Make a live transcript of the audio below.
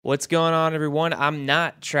What's going on, everyone? I'm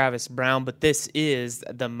not Travis Brown, but this is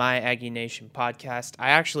the My Aggie Nation podcast. I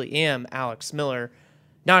actually am Alex Miller,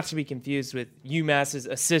 not to be confused with UMass's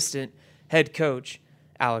assistant head coach,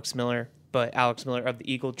 Alex Miller, but Alex Miller of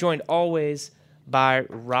the Eagle, joined always by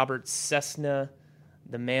Robert Cessna,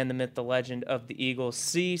 the man, the myth, the legend of the Eagle.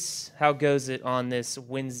 Cease, how goes it on this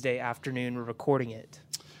Wednesday afternoon? We're recording it.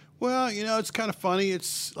 Well, it's kind of funny.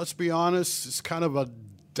 Let's be honest, it's kind of a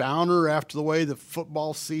downer after the way the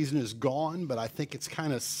football season is gone, but I think it's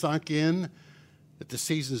kind of sunk in that the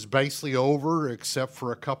season is basically over except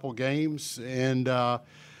for a couple games. And I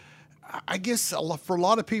guess for a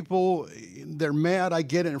lot of people, they're mad, I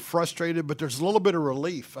get it, and frustrated, but there's a little bit of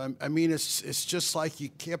relief. I mean, it's just like you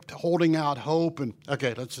kept holding out hope and,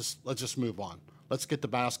 okay, let's just move on. Let's get to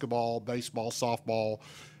basketball, baseball, softball.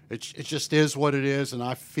 It just is what it is, and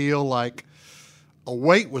I feel like a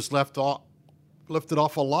weight was lifted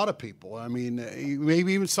off a lot of people. I mean,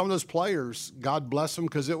 maybe even some of those players, God bless them,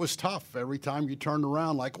 because it was tough. Every time you turned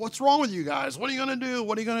around, like, what's wrong with you guys? What are you going to do?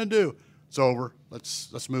 What are you going to do? It's over.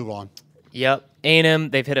 Let's move on. Yep. A&M,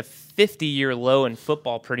 they've hit a 50-year low in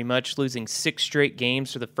football pretty much, losing 6 straight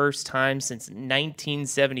games for the first time since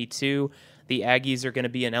 1972. The Aggies are going to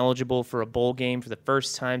be ineligible for a bowl game for the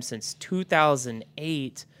first time since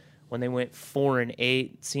 2008 when they went 4-8.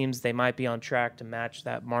 It seems they might be on track to match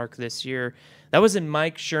that mark this year. That was in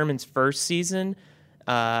Mike Sherman's first season.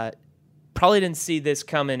 Probably didn't see this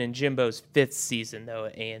coming in Jimbo's 5th season, though,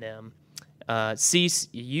 at A&M. Cease,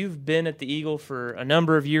 you've been at the Eagle for a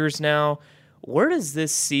number of years now. Where does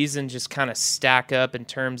this season just kind of stack up in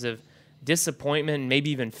terms of disappointment and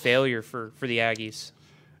maybe even failure for the Aggies?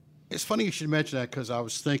 It's funny you should mention that because I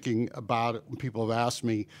was thinking about it when people have asked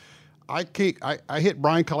me. I hit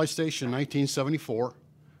Bryan College Station in 1974.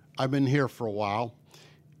 I've been here for a while.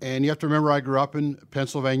 And you have to remember I grew up in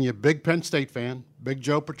Pennsylvania, big Penn State fan, big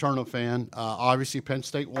Joe Paterno fan. Obviously, Penn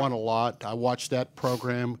State won a lot. I watched that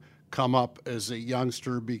program come up as a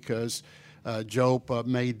youngster because Joe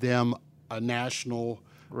made them a national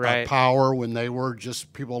power when they were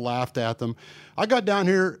just people laughed at them. I got down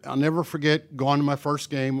here, I'll never forget, going to my first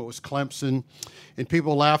game. It was Clemson, and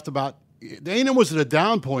people laughed about the A&M was at a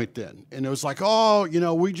down point then, and it was like,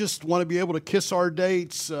 we just want to be able to kiss our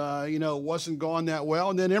dates. It wasn't going that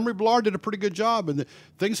well. And then Emory Bellard did a pretty good job, and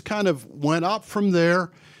things kind of went up from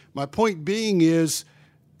there. My point being is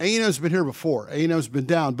A&M's been here before. A&M's been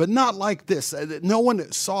down, but not like this. No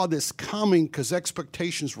one saw this coming because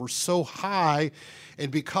expectations were so high,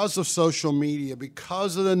 and because of social media,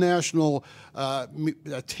 because of the national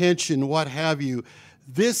attention, what have you,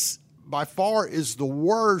 this by far is the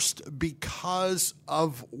worst because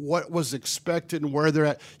of what was expected and where they're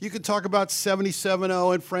at. You can talk about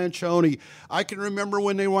 77-0 and Franchione. I can remember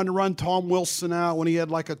when they wanted to run Tom Wilson out when he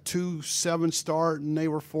had like a 2-7 start and they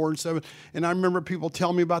were 4-7. And I remember people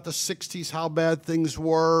telling me about the 60s, how bad things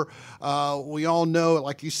were. We all know,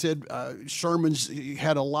 like you said, Sherman's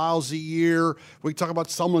had a lousy year. We talk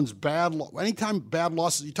about someone's bad. Anytime bad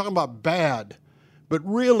losses, you're talking about bad. But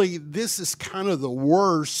really, this is kind of the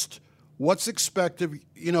worst. What's expected?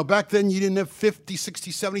 Back then you didn't have 50,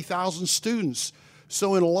 60, 70,000 students.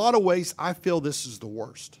 So in a lot of ways, I feel this is the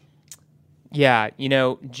worst. Yeah,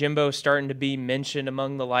 Jimbo starting to be mentioned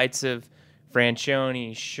among the lights of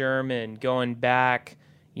Franchione, Sherman, going back,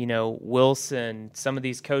 Wilson, some of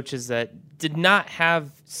these coaches that did not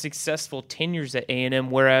have successful tenures at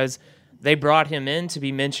A&M, whereas they brought him in to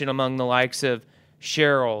be mentioned among the likes of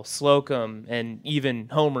Sherrill, Slocum, and even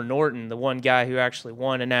Homer Norton, the one guy who actually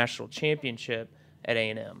won a national championship at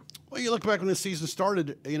A&M. Well, you look back when the season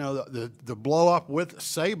started, the blow-up with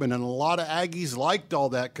Saban, and a lot of Aggies liked all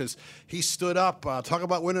that because he stood up, talk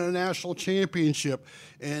about winning a national championship,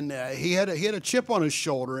 and he had a chip on his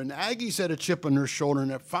shoulder, and Aggies had a chip on their shoulder,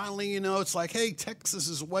 and finally, it's like, hey, Texas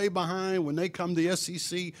is way behind. When they come to the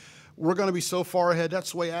SEC, we're going to be so far ahead.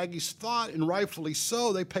 That's the way Aggies thought, and rightfully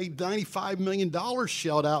so. They paid $95 million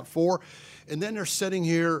shelled out for, and then they're sitting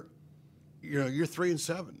here, you're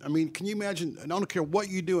 3-7. I mean, can you imagine? I don't care what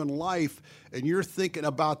you do in life, and you're thinking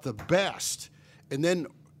about the best, and then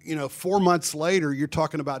 4 months later, you're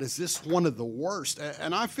talking about, is this one of the worst?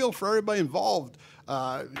 And I feel for everybody involved,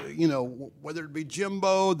 whether it be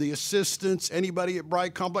Jimbo, the assistants, anybody at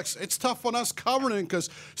Bright Complex, it's tough on us covering it because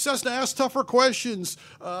Cessna asks tougher questions,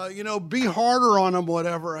 be harder on them,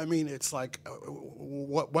 whatever. I mean, it's like,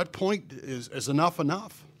 what point is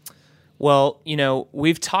enough? Well,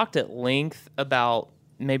 we've talked at length about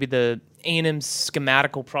maybe the A&M's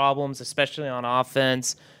schematical problems, especially on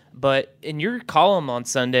offense. But in your column on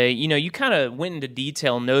Sunday, you kind of went into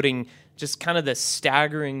detail noting just kind of the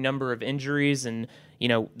staggering number of injuries and,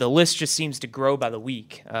 the list just seems to grow by the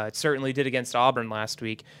week. It certainly did against Auburn last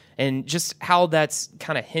week. And just how that's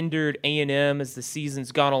kind of hindered A&M as the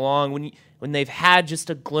season's gone along. When they've had just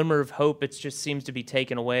a glimmer of hope, it just seems to be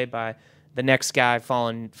taken away by the next guy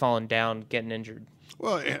falling down, getting injured.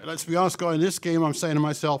 Well, let's be honest, going in this game, I'm saying to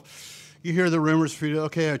myself, you hear the rumors for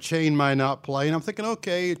okay, a chain might not play. And I'm thinking,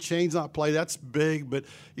 okay, a chain's not play. That's big. But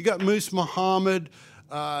you got Moose Muhammad.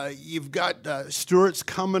 You've got Stewart's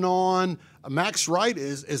coming on. Max Wright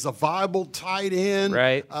is a viable tight end.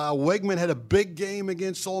 Right. Wegman had a big game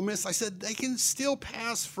against Ole Miss. I said they can still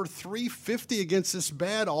pass for 350 against this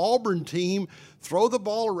bad Auburn team. Throw the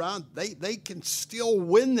ball around. They can still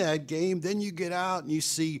win that game. Then you get out and you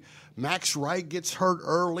see Max Wright gets hurt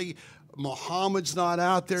early. Muhammad's not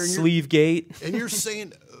out there. Sleeve gate. And you're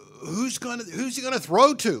saying, who's he gonna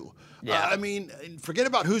throw to? Yeah. I mean, forget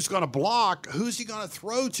about who's going to block. Who's he going to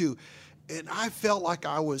throw to? And I felt like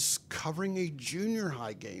I was covering a junior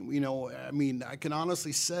high game. I mean, I can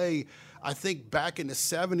honestly say, I think back in the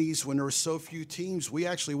 70s when there were so few teams, we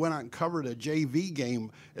actually went out and covered a JV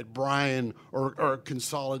game at Bryan or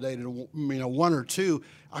consolidated, one or two.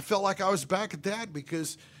 I felt like I was back at that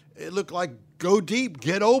because it looked like go deep,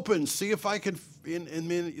 get open, see if I can. And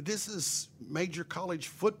this is major college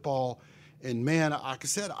football. And, man, like I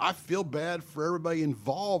said, I feel bad for everybody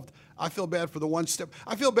involved. I feel bad for the one step.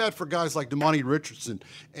 I feel bad for guys like Damani Richardson.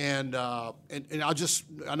 And I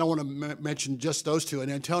don't want to mention just those two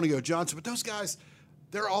and Antonio Johnson. But those guys,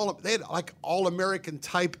 they had like All-American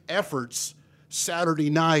type efforts Saturday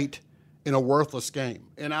night in a worthless game.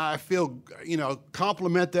 And I feel,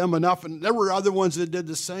 compliment them enough. And there were other ones that did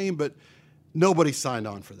the same, but nobody signed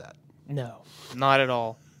on for that. No, not at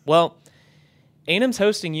all. Well, A&M's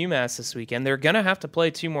hosting UMass this weekend. They're going to have to play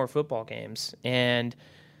 2 more football games. And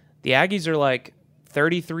the Aggies are like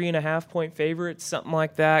 33.5-point favorites, something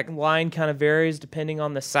like that. Line kind of varies depending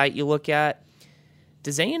on the site you look at.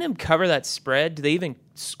 Does A&M cover that spread? Do they even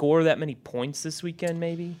score that many points this weekend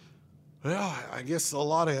maybe? Well, I guess a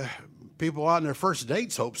lot of people out on their first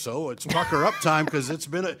dates hope so. It's pucker up time because it's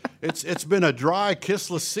been a dry,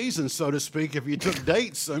 kissless season, so to speak, if you took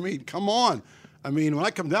dates. I mean, come on. I mean, when I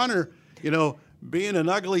come down here, being an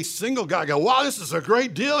ugly single guy, I go, wow, this is a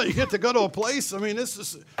great deal. You get to go to a place. I mean, this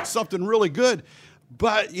is something really good.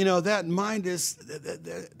 But, that in mind is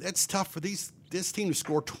that's tough for this team to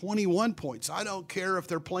score 21 points. I don't care if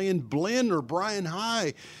they're playing Blinn or Brian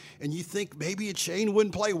High. And you think maybe a Chain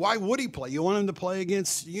wouldn't play. Why would he play? You want him to play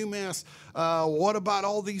against UMass. What about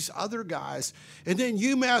all these other guys? And then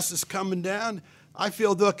UMass is coming down. I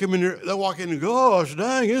feel they'll come in there, they'll walk in and go, gosh,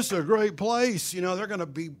 dang, it's a great place. They're going to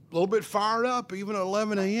be a little bit fired up, even at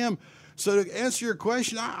 11 a.m. So to answer your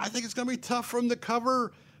question, I think it's going to be tough for them to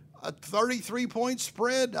cover a 33-point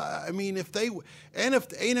spread. I mean, if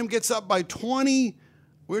A&M gets up by 20,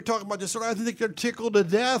 we were talking about this, I think they're tickled to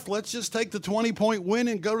death. Let's just take the 20-point win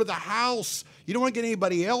and go to the house. You don't want to get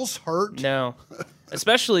anybody else hurt. No.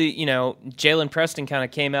 Especially, Jalen Preston kind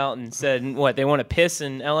of came out and said, they want to piss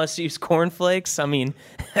in LSU's cornflakes? I mean,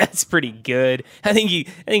 that's pretty good. I think he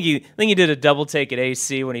did a double take at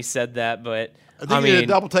AC when he said that, but I mean, he did a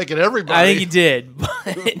double take at everybody. I think he did,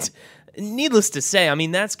 but needless to say, I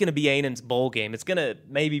mean, that's going to be A&M's bowl game. It's going to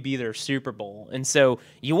maybe be their Super Bowl. And so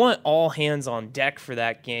you want all hands on deck for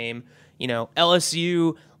that game.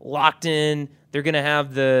 LSU locked in. They're going to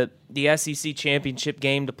have the SEC championship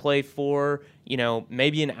game to play for.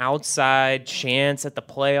 Maybe an outside chance at the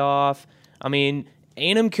playoff. I mean,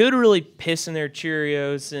 A&M could really piss in their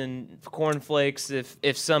Cheerios and cornflakes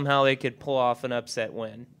if somehow they could pull off an upset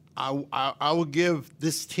win. I will give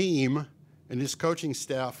this team and this coaching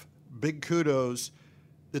staff big kudos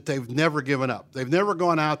that they've never given up. They've never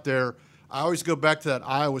gone out there. I always go back to that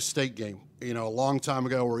Iowa State game, a long time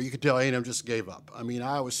ago where you could tell A&M just gave up. I mean,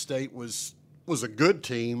 Iowa State was a good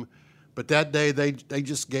team, but that day they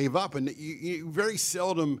just gave up. And you very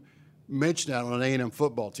seldom mention that on A&M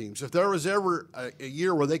football teams. If there was ever a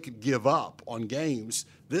year where they could give up on games,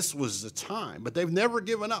 this was the time. But they've never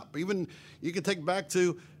given up. Even you can take back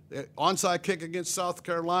to onside kick against South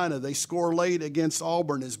Carolina. They score late against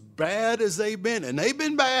Auburn. As bad as they've been, and they've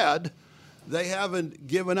been bad, they haven't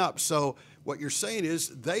given up. So what you're saying is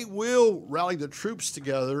they will rally the troops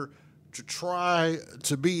together to try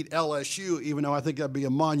to beat LSU, even though I think that'd be a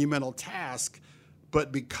monumental task.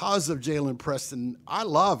 But because of Jalen Preston, I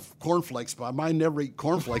love cornflakes, but I might never eat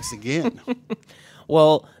cornflakes again.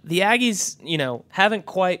 Well, the Aggies, haven't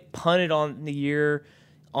quite punted on the year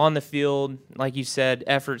on the field. Like you said,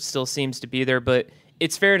 effort still seems to be there, but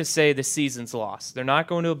it's fair to say the season's lost. They're not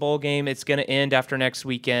going to a bowl game. It's going to end after next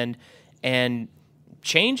weekend, and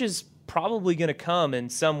change is probably going to come in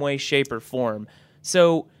some way, shape, or form.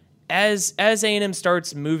 So as A&M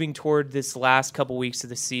starts moving toward this last couple weeks of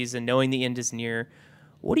the season, knowing the end is near,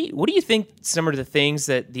 what do you think some of the things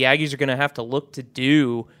that the Aggies are going to have to look to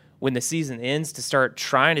do when the season ends to start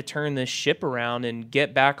trying to turn this ship around and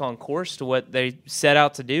get back on course to what they set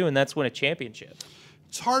out to do, and that's win a championship?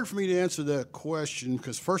 It's hard for me to answer that question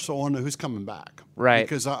because first of all, I want to know who's coming back. Right.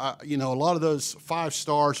 Because, a lot of those 5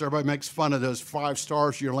 stars, everybody makes fun of those 5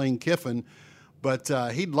 stars, your Lane Kiffin, but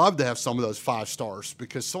he'd love to have some of those 5 stars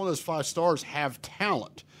because some of those 5 stars have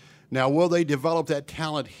talent. Now, will they develop that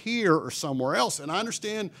talent here or somewhere else? And I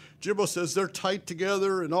understand Jimbo says they're tight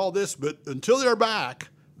together and all this, but until they're back,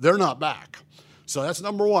 they're not back. So that's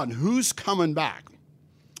number one. Who's coming back?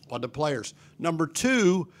 Well, the players. Number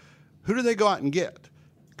 2, who do they go out and get?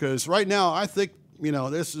 Because right now, I think,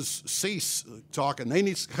 this is Cease talking. They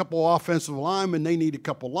need a couple offensive linemen. They need a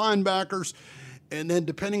couple linebackers. And then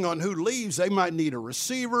depending on who leaves, they might need a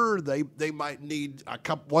receiver. They might need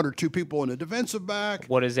 1 or 2 people in a defensive back.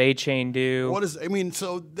 What does A-Chain do?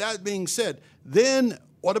 So that being said, then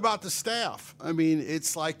what about the staff?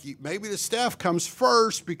 It's like maybe the staff comes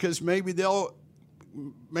first because maybe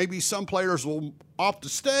some players will opt to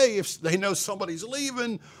stay if they know somebody's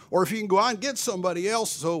leaving, or if you can go out and get somebody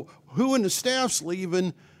else. So who in the staff's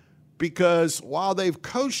leaving? Because while they've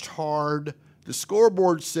coached hard, the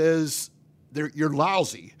scoreboard says you're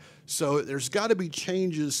lousy. So there's got to be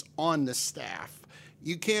changes on the staff.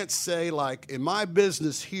 You can't say, like, in my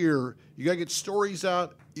business here, you got to get stories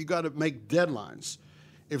out, you got to make deadlines.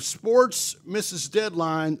 If sports misses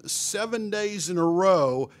deadline 7 days in a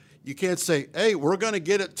row, you can't say, hey, we're going to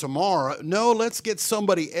get it tomorrow. No, let's get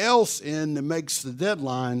somebody else in that makes the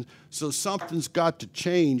deadline. So something's got to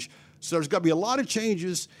change. So there's got to be a lot of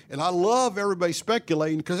changes. And I love everybody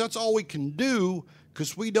speculating because that's all we can do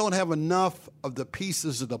because we don't have enough of the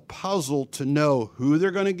pieces of the puzzle to know who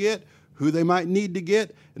they're going to get, who they might need to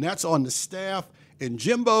get. And that's on the staff. And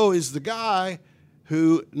Jimbo is the guy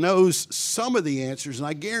who knows some of the answers, and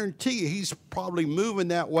I guarantee you he's probably moving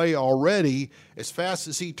that way already as fast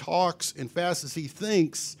as he talks and fast as he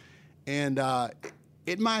thinks, and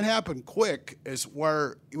it might happen quick as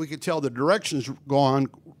where we could tell the direction's gone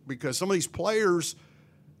because some of these players,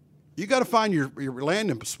 you got to find your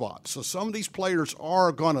landing spot. So some of these players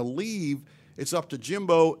are going to leave. It's up to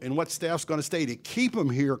Jimbo and what staff's going to stay to keep them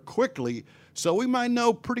here quickly, so we might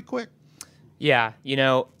know pretty quick. Yeah,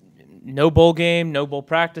 no bowl game, no bowl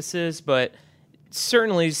practices, but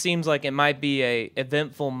certainly seems like it might be a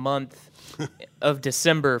eventful month of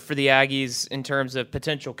December for the Aggies in terms of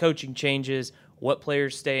potential coaching changes, what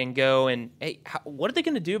players stay and go, and hey, what are they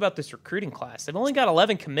going to do about this recruiting class? They've only got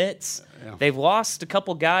 11 commits. Yeah. They've lost a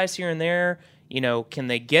couple guys here and there. Can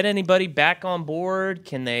they get anybody back on board?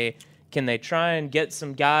 Can they try and get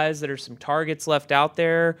some guys that are some targets left out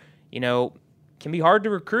there? Can be hard to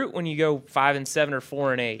recruit when you go 5-7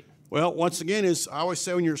 or 4-8. Well, once again, as I always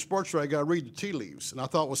say when you're a sports writer, I got to read the tea leaves. And I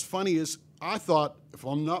thought what's funny is I thought, if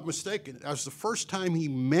I'm not mistaken, that was the first time he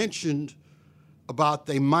mentioned about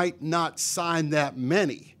they might not sign that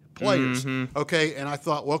many players. Mm-hmm. Okay, and I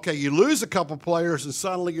thought, well, okay, you lose a couple players and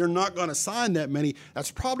suddenly you're not going to sign that many. That's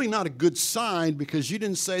probably not a good sign because you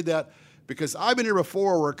didn't say that because I've been here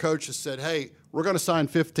before where a coach has said, hey, we're going to sign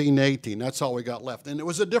 15 to 18. That's all we got left. And it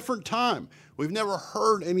was a different time. We've never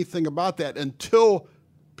heard anything about that until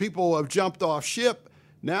people have jumped off ship.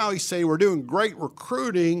 Now he's saying we're doing great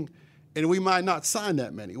recruiting and we might not sign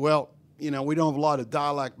that many. Well, we don't have a lot of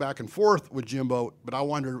dialogue back and forth with Jimbo, but I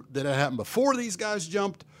wonder did it happen before these guys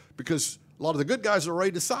jumped because a lot of the good guys are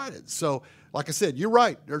already decided. So, like I said, you're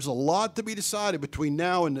right. There's a lot to be decided between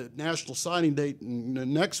now and the national signing date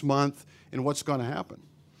next month and what's going to happen.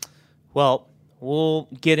 Well, we'll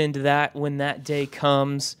get into that when that day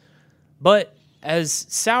comes. But as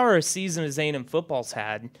sour a season as A&M football's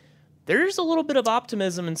had, there's a little bit of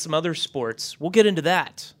optimism in some other sports. We'll get into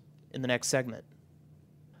that in the next segment.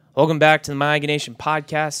 Welcome back to the My Aggie Nation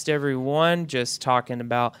podcast, everyone. Just talking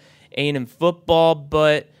about A&M football,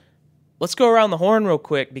 but let's go around the horn real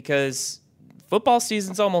quick because football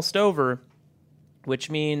season's almost over, which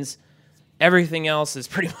means everything else is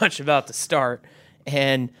pretty much about to start.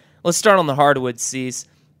 And let's start on the hardwood, Cease.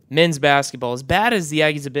 Men's basketball. As bad as the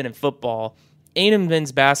Aggies have been in football, A&M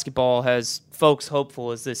men's basketball has folks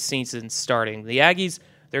hopeful as this season's starting. The Aggies,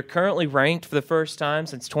 they're currently ranked for the first time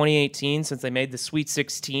since 2018, since they made the Sweet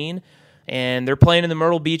 16, and they're playing in the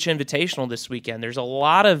Myrtle Beach Invitational this weekend. There's a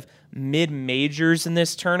lot of mid-majors in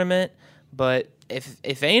this tournament, but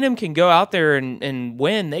if A&M can go out there and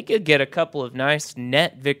win, they could get a couple of nice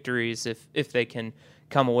net victories if they can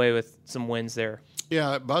come away with some wins there.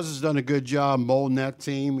 Yeah, Buzz has done a good job molding that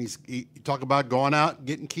team. He talk about going out and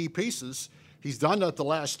getting key pieces. He's done that the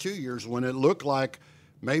last 2 years when it looked like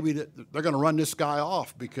maybe they're going to run this guy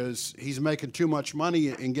off because he's making too much money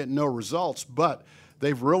and getting no results. But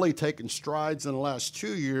they've really taken strides in the last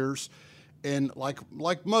 2 years. And like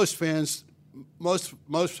most fans,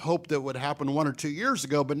 most hoped that would happen 1 or 2 years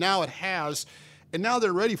ago, but now it has. And now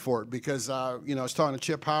they're ready for it because, I was talking to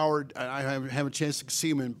Chip Howard. I haven't had a chance to see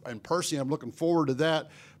him in person. I'm looking forward to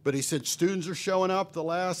that. But he said students are showing up the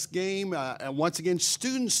last game. And once again,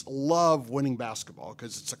 students love winning basketball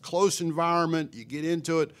because it's a close environment. You get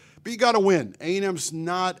into it, but you got to win. A&M's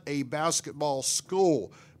not a basketball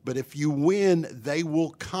school. But if you win, they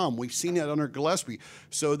will come. We've seen that under Gillespie.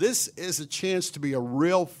 So this is a chance to be a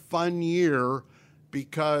real fun year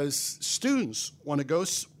because students want to go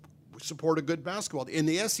support a good basketball. And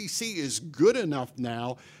the SEC is good enough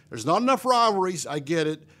now. There's not enough rivalries, I get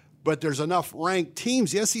it, but there's enough ranked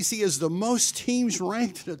teams. The SEC is the most teams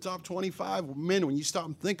ranked in the top 25 men when you stop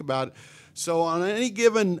and think about it. So on any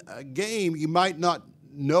given game, you might not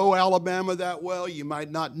know Alabama that well. You might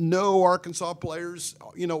not know Arkansas players,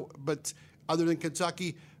 but other than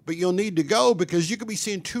Kentucky, but you'll need to go because you could be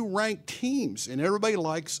seeing 2 ranked teams, and everybody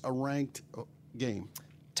likes a ranked game.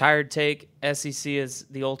 Tired take, SEC is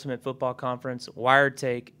the ultimate football conference. Wired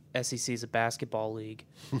take, SEC is a basketball league.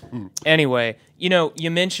 Anyway,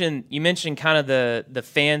 you mentioned kind of the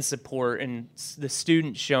fan support and the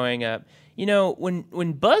students showing up.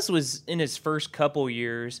 When Buzz was in his first couple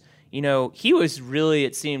years, he was really,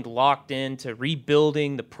 it seemed, locked into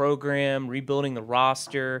rebuilding the program, rebuilding the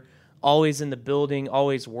roster, always in the building,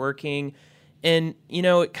 always working. And,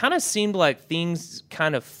 it kind of seemed like things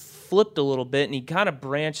kind of flipped a little bit, and he kind of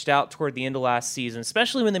branched out toward the end of last season,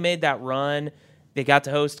 especially when they made that run. They got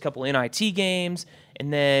to host a couple NIT games.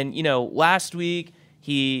 And then, last week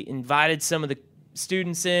he invited some of the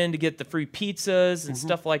students in to get the free pizzas and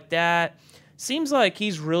stuff like that. Seems like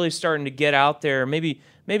he's really starting to get out there. Maybe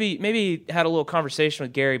had a little conversation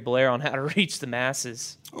with Gary Blair on how to reach the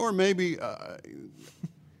masses. Or maybe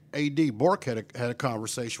A.D. Bork had a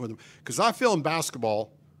conversation with him. Because I feel in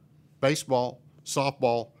basketball, baseball,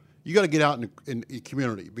 softball, you got to get out in the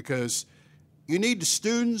community because you need the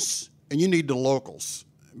students and you need the locals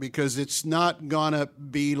because it's not going to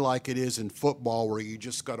be like it is in football where you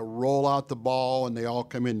just got to roll out the ball and they all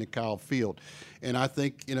come into Kyle Field. And I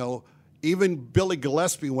think, even Billy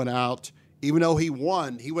Gillespie went out, even though he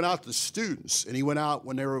won, he went out to students, and he went out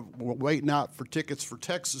when they were waiting out for tickets for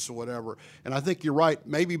Texas or whatever. And I think you're right.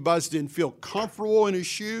 Maybe Buzz didn't feel comfortable in his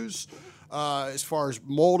shoes as far as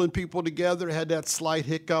molding people together. Had that slight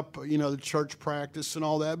hiccup, the church practice and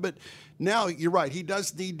all that. But now you're right. He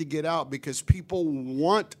does need to get out because people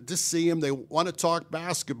want to see him. They want to talk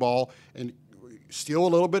basketball and steal a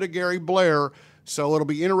little bit of Gary Blair. So it'll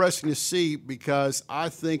be interesting to see because I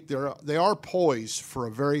think they are poised for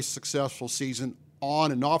a very successful season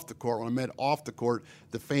on and off the court. When I meant off the court,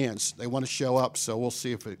 the fans, they want to show up. So we'll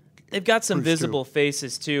see if it They've got some visible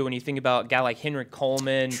faces, too, when you think about a guy like Henry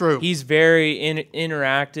Coleman. True. He's very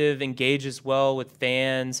interactive, engages well with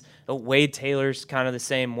fans. Wade Taylor's kind of the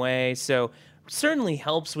same way. So certainly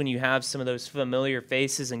helps when you have some of those familiar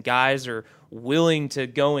faces and guys are willing to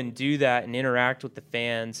go and do that and interact with the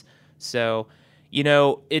fans. So,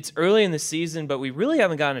 it's early in the season, but we really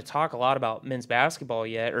haven't gotten to talk a lot about men's basketball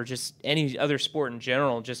yet or just any other sport in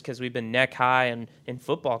general just because we've been neck high in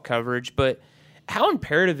football coverage. But how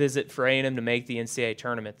imperative is it for A&M to make the NCAA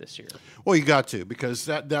tournament this year? Well, you got to because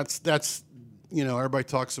that's everybody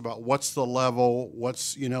talks about what's the level,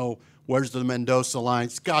 what's where's the Mendoza line.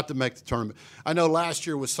 It's got to make the tournament. I know last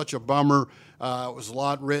year was such a bummer. It was a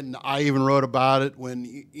lot written. I even wrote about it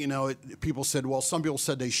when people said, well, some people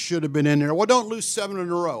said they should have been in there. Well, don't lose 7 in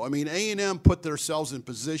a row. I mean, A&M put themselves in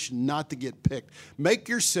position not to get picked. Make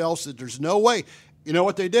yourselves that there's no way. You know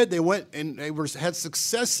what they did? They went and had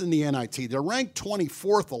success in the NIT. They're ranked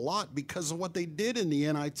 24th a lot because of what they did in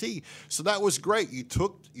the NIT. So that was great. You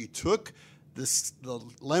took the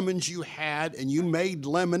lemons you had and you made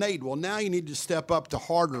lemonade. Well, now you need to step up to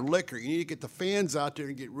harder liquor. You need to get the fans out there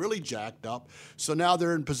and get really jacked up. So now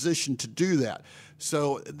they're in position to do that.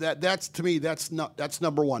 So that's to me that's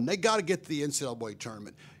number one. They got to get to the NCAA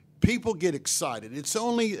tournament. People get excited. It's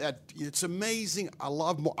amazing. I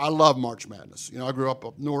love March Madness. I grew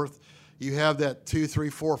up north. You have that 2,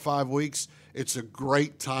 3, 4, 5 weeks. It's a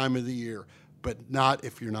great time of the year, but not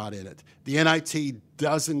if you're not in it. The NIT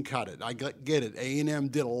doesn't cut it. I get it. A&M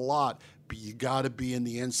did a lot, but you got to be in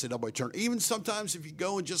the NCAA tournament. Even sometimes if you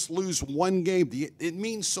go and just lose one game, it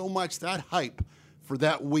means so much. That hype for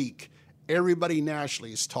that week. Everybody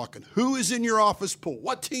nationally is talking. Who is in your office pool?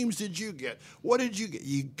 What teams did you get? What did you get?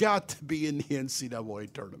 You got to be in the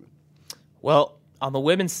NCAA tournament. Well, on the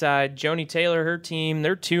women's side, Joni Taylor, her team,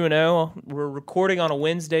 they're 2-0. We're recording on a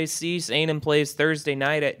Wednesday. Cease. A&M plays Thursday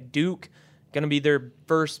night at Duke. Going to be their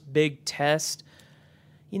first big test.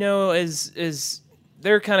 You know, as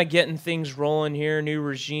they're kind of getting things rolling here, new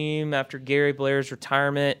regime after Gary Blair's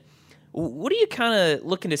retirement. What are you kind of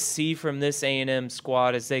looking to see from this A&M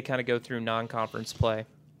squad as they kind of go through non-conference play?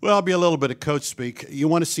 Well, I'll be a little bit of coach speak. You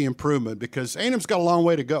want to see improvement because A&M's got a long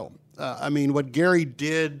way to go. I mean, what Gary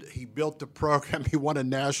did, he built the program. He won a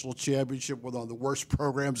national championship with one of the worst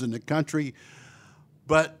programs in the country.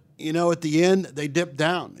 But, you know, at the end, they dipped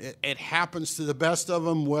down. It happens to the best of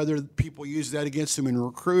them, whether people use that against them in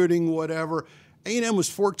recruiting, whatever. A&M was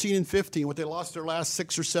 14-15. When they lost their last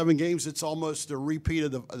 6 or 7 games, it's almost a repeat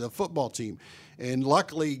of the football team. And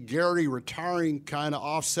luckily, Gary retiring kind of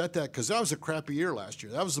offset that because that was a crappy year last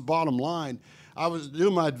year. That was the bottom line. I was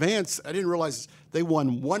doing my advance. I didn't realize they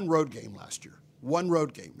won 1 road game last year. 1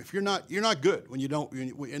 road game. If you're not good when you don't.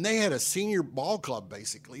 And they had a senior ball club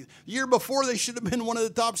basically. The year before, they should have been one of the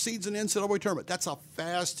top seeds in the NCAA tournament. That's how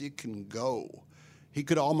fast it can go. He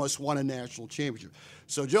could almost won a national championship.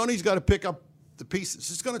 So Joni's got to pick up the pieces.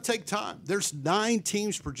 It's going to take time. There's 9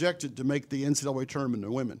 teams projected to make the NCAA tournament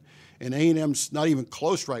in women, and A&M's not even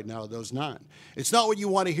close right now to those 9. It's not what you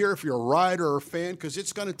want to hear if you're a rider or a fan because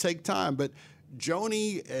it's going to take time, but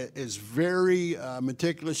Joni is very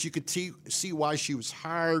meticulous. You could see why she was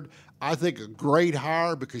hired. I think a great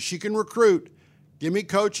hire because she can recruit. Give me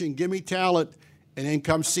coaching, give me talent, and then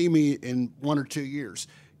come see me in 1 or 2 years.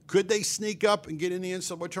 Could they sneak up and get in the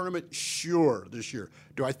NCAA tournament? Sure, this year.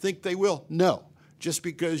 Do I think they will? No. Just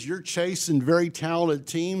because you're chasing very talented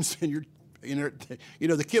teams and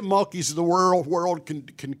the Kip Mulkeys of the world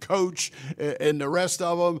can coach, and the rest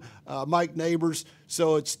of them, Mike Neighbors.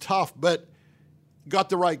 So it's tough, but got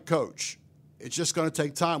the right coach. It's just going to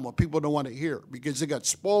take time. What people don't want to hear because they got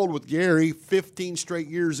spoiled with Gary, 15 straight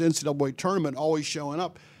years NCAA tournament, always showing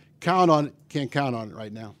up. Count on it. Can't count on it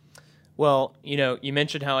right now. Well, you know, you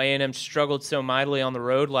mentioned how A&M struggled so mightily on the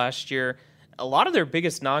road last year. A lot of their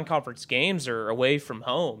biggest non-conference games are away from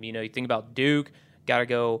home. You know, you think about Duke, got to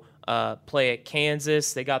go play at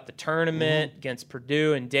Kansas. They got the tournament against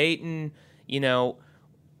Purdue and Dayton. You know,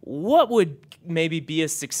 what would maybe be a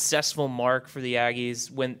successful mark for the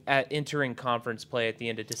Aggies when at entering conference play at the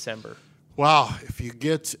end of December? Wow, if you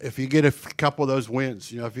get a couple of those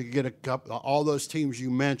wins, you know, if you get a couple, all those teams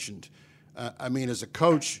you mentioned. I mean, as a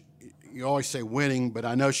coach, you always say winning, but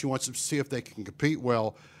I know she wants to see if they can compete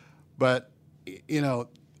well. But you know,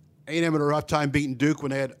 A&M had a rough time beating Duke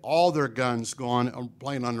when they had all their guns gone and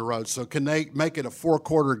playing on the road. So can they make it a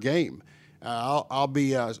 4-quarter game? I'll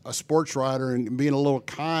be a sports writer and being a little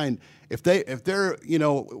kind. If they're you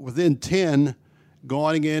know within 10,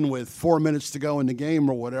 going in with 4 minutes to go in the game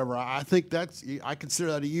or whatever, I think I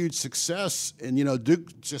consider that a huge success. And you know,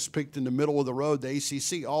 Duke just picked in the middle of the road, the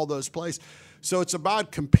ACC, all those plays. So it's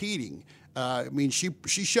about competing. I mean, she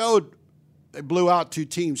showed. They blew out 2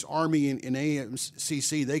 teams, Army and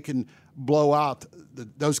AMCC. They can blow out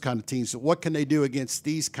those kind of teams. So what can they do against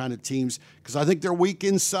these kind of teams? Because I think they're weak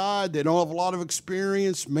inside. They don't have a lot of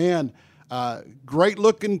experience. Man, great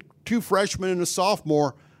looking 2 freshmen and a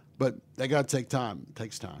sophomore, but they got to take time. It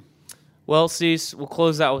takes time. Well, Cease, we'll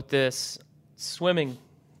close out with this. Swimming.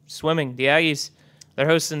 The Aggies, they're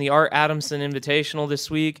hosting the Art Adamson Invitational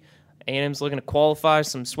this week. A&M's looking to qualify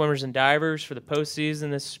some swimmers and divers for the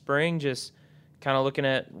postseason this spring. Just kind of looking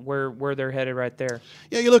at where they're headed right there.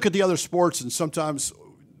 Yeah, you look at the other sports, and sometimes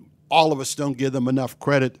all of us don't give them enough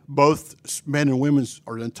credit. Both men and women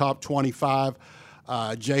are in the top 25.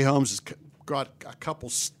 Jay Holmes has got a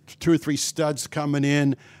couple, 2 or 3 studs coming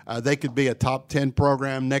in. They could be a top 10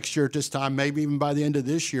 program next year at this time, maybe even by the end of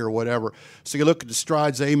this year or whatever. So you look at the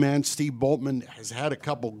strides. Steve Boltman has had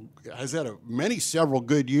several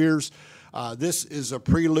good years. This is a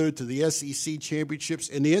prelude to the SEC championships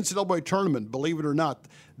and the NCAA tournament. Believe it or not,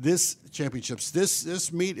 this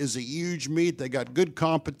meet is a huge meet. They got good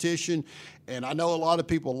competition, and I know a lot of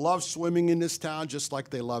people love swimming in this town, just like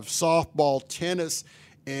they love softball, tennis.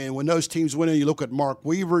 And when those teams win, you look at Mark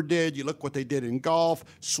Weaver did, you look what they did in golf.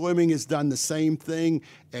 Swimming has done the same thing.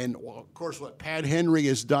 And, well, of course, what Pat Henry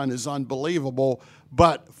has done is unbelievable.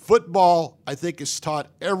 But football, I think, has taught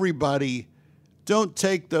everybody, don't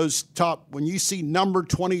take those top. When you see number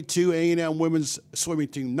 22 A&M women's swimming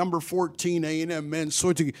team, number 14 A&M men's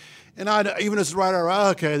swimming team, and even as a writer,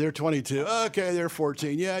 okay, they're 22. Okay, they're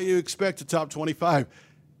 14. Yeah, you expect the top 25.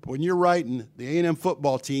 When you're writing the A&M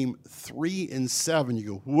football team 3-7, you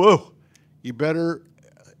go, whoa! You better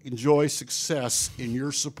enjoy success in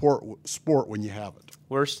your sport when you have it.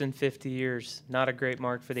 Worst in 50 years. Not a great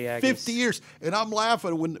mark for the Aggies. 50 years. And I'm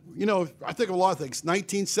laughing when, I think of a lot of things.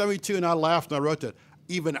 1972, and I laughed and I wrote that.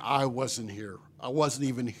 Even I wasn't here. I wasn't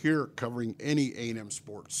even here covering any A&M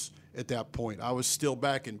sports at that point. I was still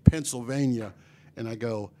back in Pennsylvania, and I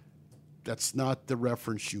go, that's not the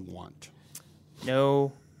reference you want.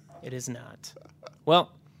 No, it is not.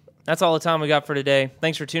 Well, that's all the time we got for today.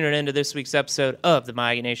 Thanks for tuning in to this week's episode of the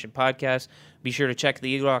My Aggie Nation podcast. Be sure to check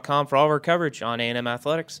theeagle.com for all of our coverage on A&M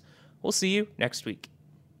athletics. We'll see you next week.